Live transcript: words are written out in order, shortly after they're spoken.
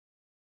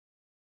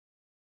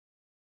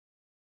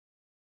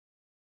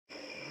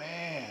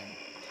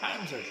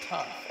times are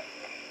tough.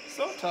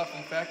 So tough,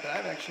 in fact, that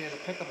I've actually had to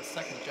pick up a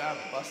second job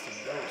busting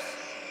ghosts.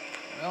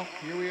 Well,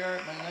 here we are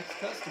at my next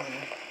customer.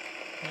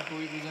 Can't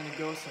believe there's any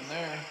ghosts in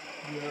there.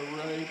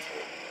 Yeah, right.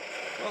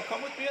 Well,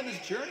 come with me on this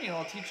journey and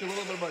I'll teach you a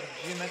little bit about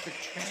geometric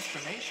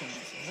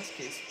transformations, in this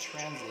case,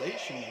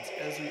 translations,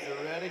 as we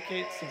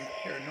eradicate some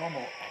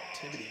paranormal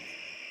activity.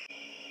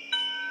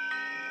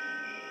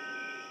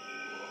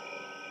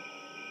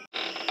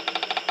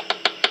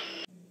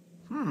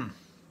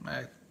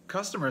 My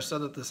customer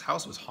said that this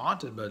house was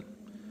haunted, but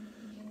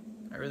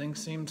everything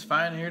seems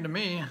fine here to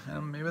me.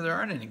 Maybe there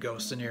aren't any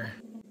ghosts in here.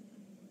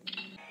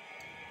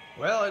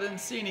 Well, I didn't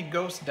see any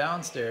ghosts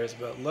downstairs,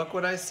 but look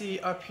what I see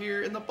up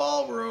here in the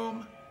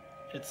ballroom.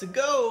 It's a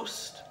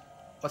ghost.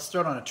 Let's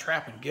throw it on a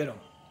trap and get him.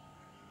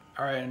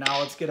 All right, now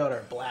let's get out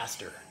our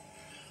blaster.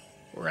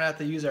 We're gonna have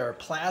to use our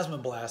plasma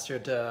blaster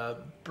to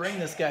bring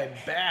this guy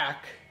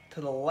back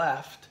to the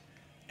left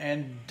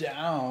and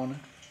down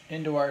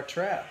into our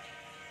trap.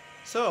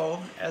 So,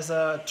 as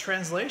a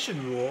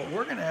translation rule,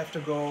 we're gonna have to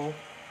go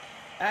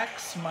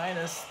x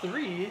minus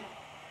 3,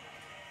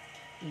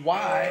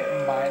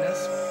 y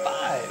minus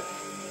 5.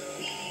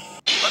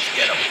 Let's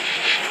get him.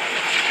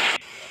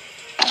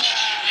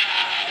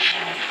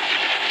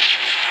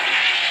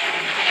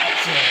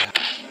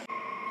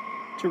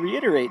 To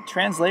reiterate,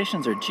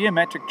 translations are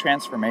geometric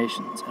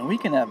transformations, and we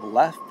can have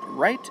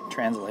left-right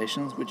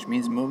translations, which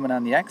means movement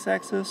on the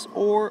x-axis,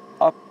 or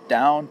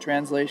up-down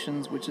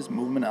translations, which is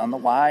movement on the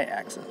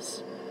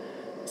y-axis.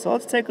 So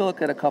let's take a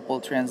look at a couple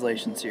of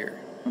translations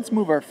here. Let's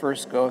move our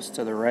first ghost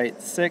to the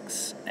right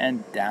 6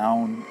 and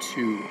down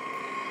 2.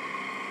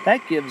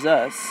 That gives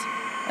us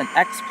an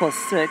x plus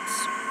 6,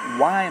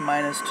 y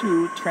minus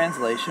 2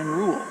 translation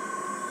rule.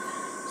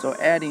 So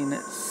adding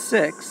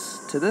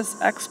 6 to this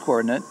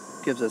x-coordinate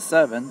gives us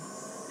 7,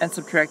 and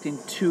subtracting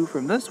 2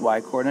 from this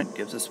y-coordinate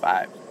gives us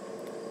 5.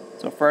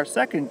 So for our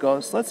second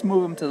ghost, let's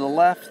move him to the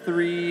left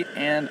 3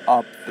 and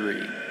up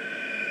 3.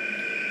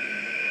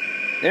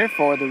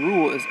 Therefore, the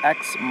rule is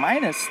x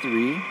minus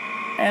 3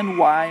 and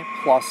y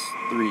plus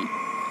 3.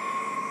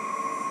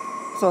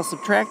 So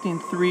subtracting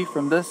 3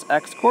 from this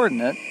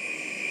x-coordinate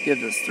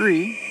gives us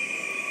 3,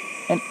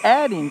 and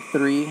adding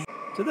 3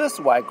 to this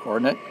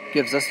y-coordinate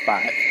gives us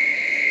 5.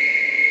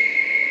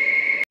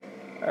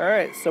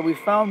 Alright, so we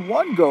found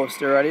one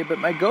ghost already, but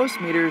my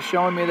ghost meter is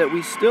showing me that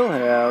we still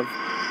have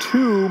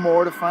 2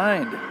 more to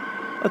find.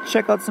 Let's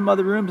check out some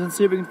other rooms and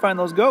see if we can find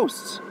those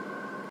ghosts.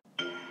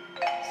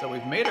 So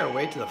we've made our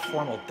way to the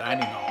formal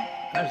dining hall.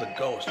 There's a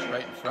ghost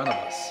right in front of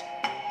us.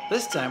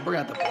 This time we're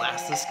going to have to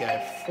blast this guy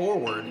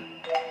forward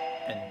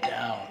and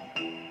down.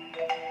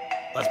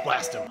 Let's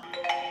blast him.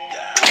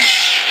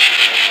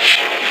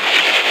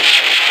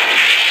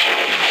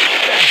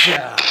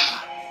 Gotcha!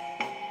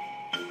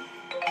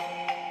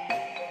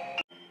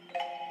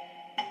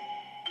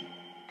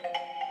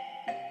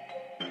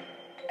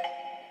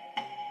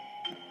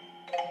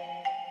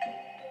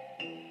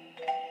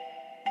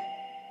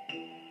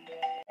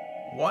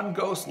 One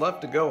ghost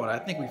left to go, and I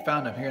think we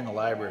found him here in the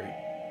library.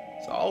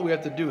 So all we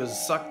have to do is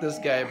suck this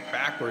guy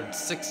backward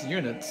 6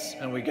 units,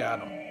 and we got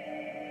him.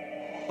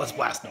 Let's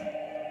blast him.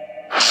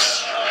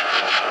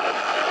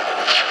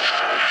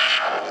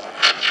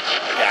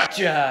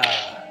 Gotcha!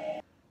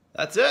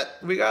 That's it.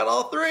 We got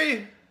all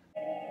 3.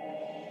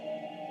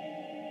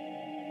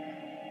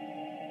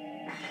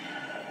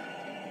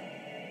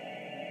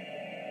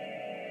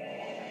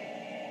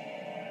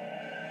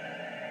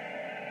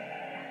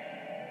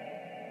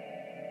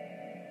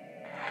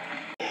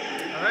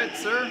 Alright,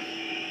 sir.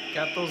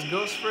 Got those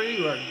ghosts for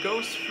you. You are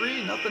ghost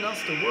free, nothing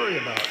else to worry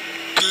about.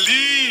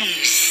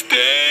 Please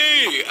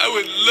stay. I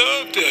would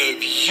love to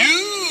have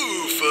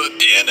you for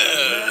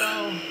dinner.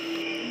 Well,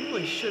 you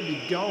really should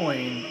be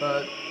going,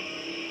 but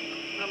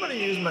I'm gonna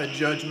use my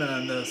judgment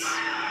on this.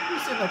 You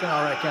seem like an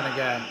alright kind of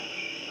guy.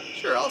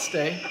 Sure, I'll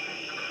stay.